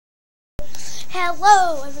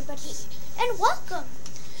Hello everybody, and welcome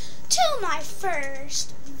to my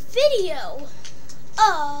first video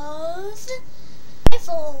of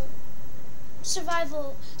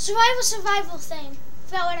survival thing.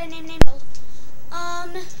 Forgot what I named it.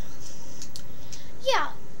 Yeah.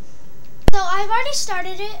 So I've already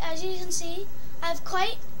started it, as you can see. I have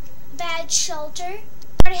quite bad shelter.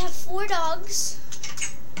 I already have 4 dogs.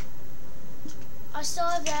 I still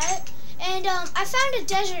have that. And I found a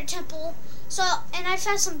desert temple, and I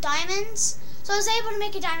found some diamonds, so I was able to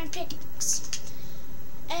make a diamond pickaxe.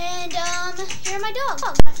 And here are my dogs,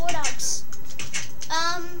 my 4 dogs.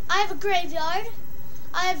 I have a graveyard.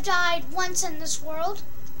 I have died once in this world.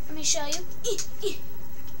 Let me show you.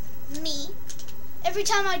 Me. Every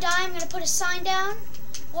time I die, I'm gonna put a sign down,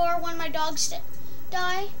 or when my dogs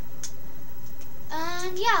die.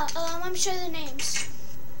 And yeah, let me show you the names.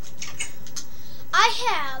 I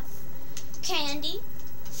have Candy,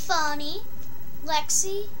 Funny,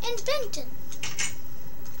 Lexi, and Benton.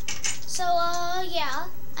 So, yeah,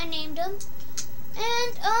 I named them.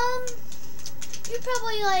 And, you're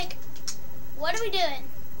probably like, what are we doing?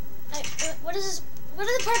 Like, what is this? What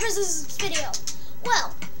are the purposes of this video?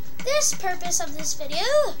 Well, this purpose of this video,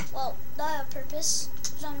 well, the purpose,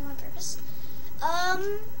 there's only one purpose,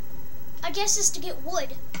 I guess is to get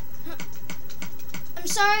wood. I'm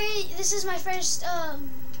sorry, this is my first,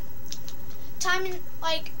 time in,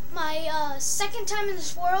 like, my, second time in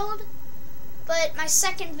this world, but my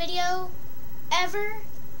second video ever,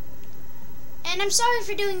 and I'm sorry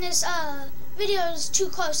for doing this, videos too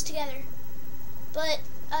close together, but,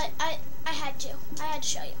 I had to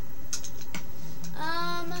show you.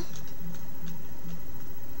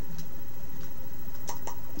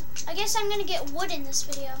 I guess I'm gonna get wood in this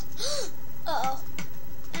video. Uh-oh.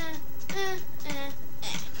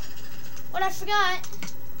 What I forgot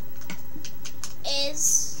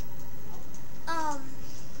is,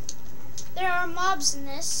 there are mobs in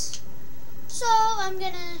this, so I'm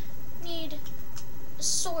gonna need a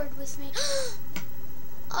sword with me.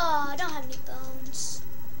 Oh, I don't have any bones.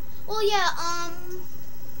 Well, yeah,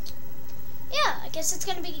 yeah, I guess it's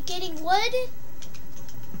gonna be getting wood,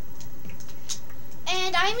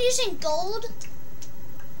 and I'm using gold,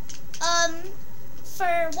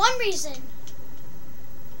 for one reason.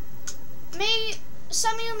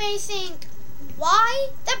 Some of you may think, why?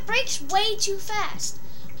 That breaks way too fast.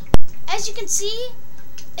 As you can see,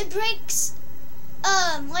 it breaks,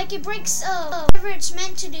 like it breaks, whatever it's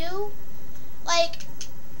meant to do. Like,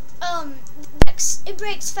 it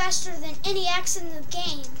breaks faster than any axe in the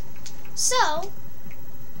game. So,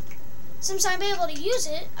 since I'm able to use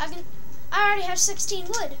it, I already have 16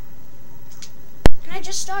 wood. And I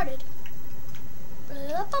just started.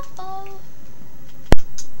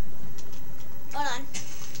 Hold on.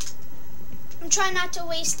 I'm trying not to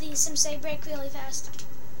waste these since they break really fast.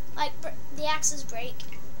 Like, the axes break.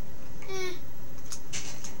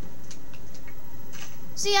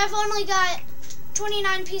 See, I've only got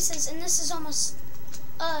 29 pieces, and this is almost,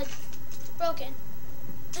 broken.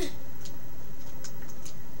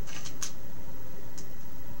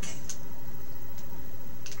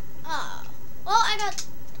 Well, I got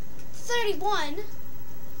 31.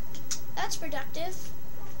 That's productive.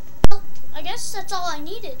 Well, I guess that's all I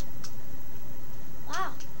needed.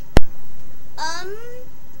 Wow.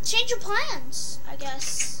 Change of plans, I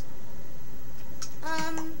guess.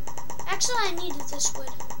 Actually, I needed this wood.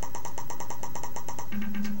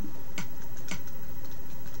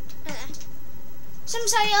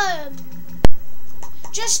 Since I,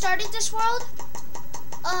 just started this world,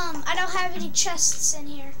 I don't have any chests in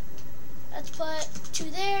here. Let's put 2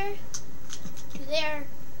 there, 2 there,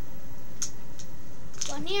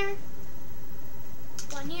 1 here,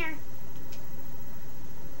 1 here.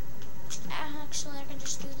 Actually, I can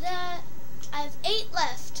just do that. I have 8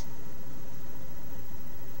 left.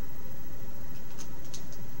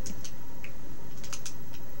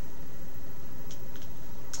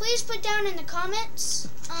 Please put down in the comments,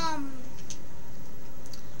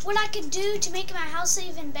 what I can do to make my house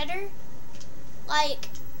even better. Like,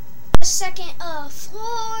 a second,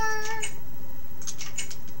 floor,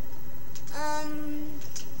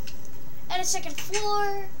 add a second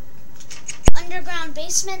floor, underground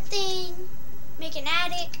basement thing, make an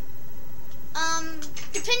attic.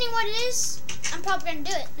 Depending what it is, I'm probably gonna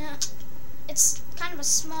do it. It's kind of a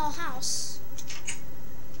small house.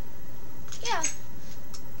 Yeah.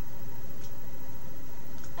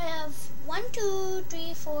 I have 1, 2,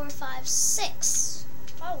 3, 4, 5, 6.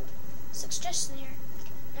 Oh, 6 chests in here.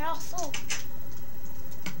 They're all full.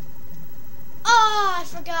 Oh, I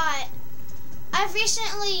forgot. I've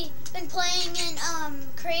recently been playing in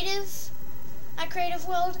creative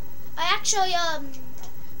world. I actually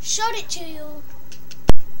showed it to you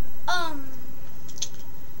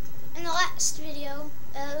in the last video.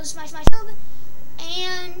 It was my tube,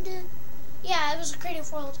 and yeah, it was a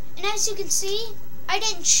creative world. And as you can see, I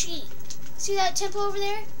didn't cheat. See that temple over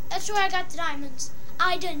there? That's where I got the diamonds.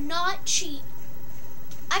 I did not cheat.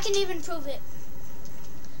 I can even prove it.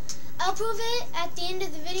 I'll prove it at the end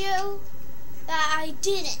of the video that I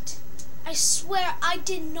didn't. I swear I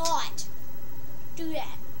did not do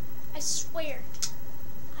that. I swear.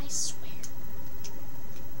 I swear.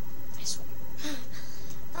 I swear.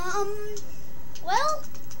 Well,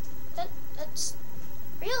 that's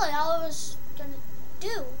really all I was gonna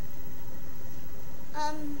do.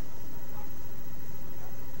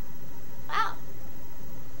 Wow.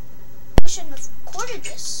 I shouldn't have recorded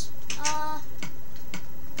this.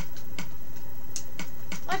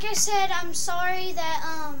 Like I said, I'm sorry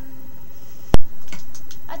that,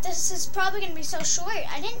 this is probably gonna be so short.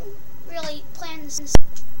 I didn't really plan this.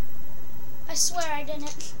 I swear I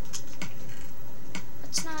didn't.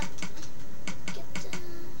 Let's not get the...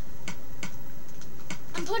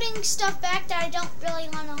 I'm putting stuff back that I don't really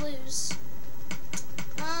want to lose.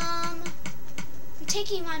 I'm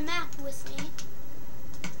taking my map with me.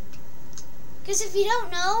 Because if you don't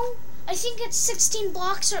know, I think it's 16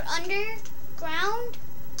 blocks or underground.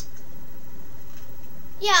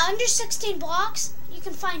 Yeah, under 16 blocks, you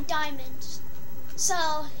can find diamonds.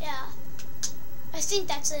 So, yeah. I think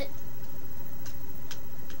that's it.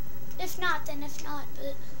 If not, then if not,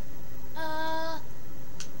 but,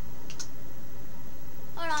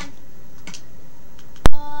 hold on.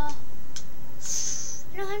 I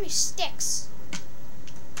don't have any sticks.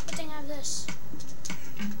 Good thing I have this.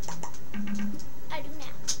 I do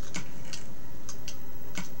now.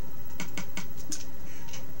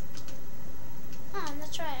 Oh,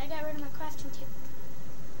 that's right, I got rid of my crafting table.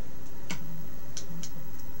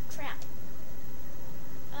 Crap.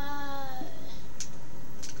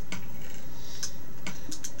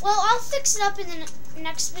 Well, I'll fix it up in the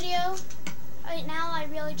next video. Right now, I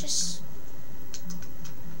really just...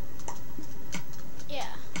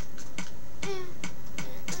 Yeah.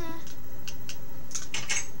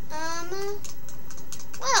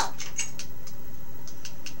 Well.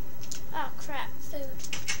 Oh, crap. Food.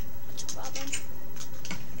 That's a problem.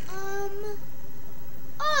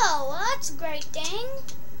 Oh, well, that's a great thing.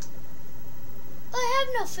 I have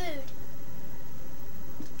no food.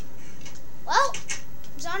 Well,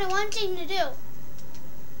 there's only one thing to do.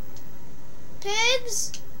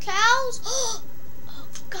 Pigs, cows. Oh,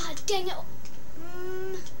 God dang it.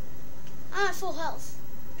 I'm at full health.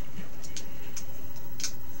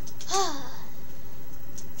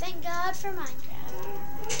 Thank God for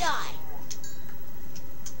Minecraft. Die.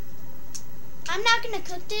 I'm not going to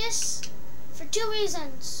cook this for 2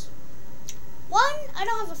 reasons. 1, I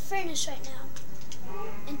don't have a furnace right now.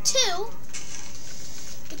 And 2,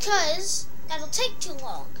 because that'll take too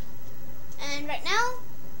long. And right now,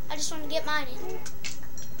 I just want to get mining.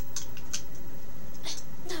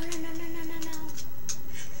 No.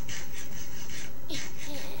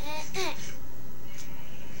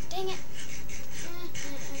 Dang it.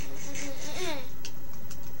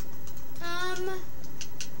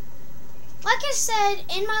 Like I said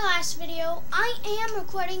in my last video, I am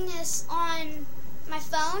recording this on my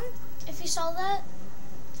phone, if you saw that.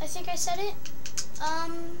 I think I said it.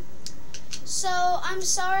 So I'm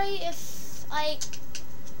sorry if like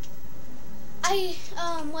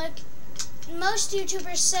most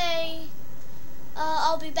YouTubers say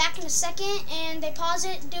I'll be back in a second, and they pause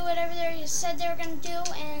it, do whatever they said they were gonna do,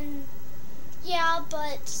 and yeah,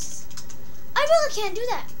 but I really can't do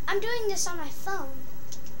that. I'm doing this on my phone.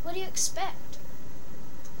 What do you expect?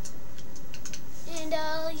 And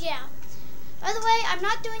yeah. By the way, I'm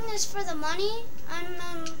not doing this for the money. I'm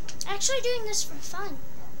actually doing this for fun.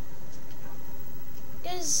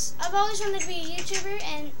 Because I've always wanted to be a YouTuber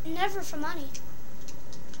and never for money.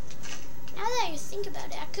 Now that you think about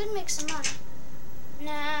it, I could make some money.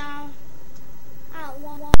 No, I don't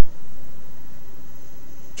want.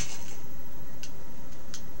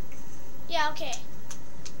 Yeah, okay.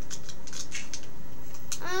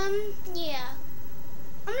 Yeah.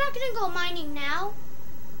 I'm not gonna go mining now.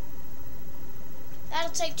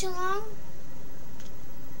 That'll take too long.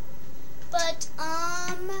 But,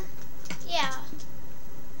 yeah.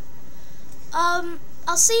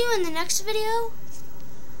 I'll see you in the next video.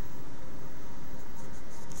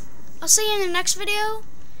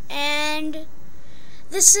 And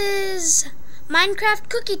this is Minecraft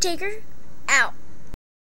Cookie Taker out.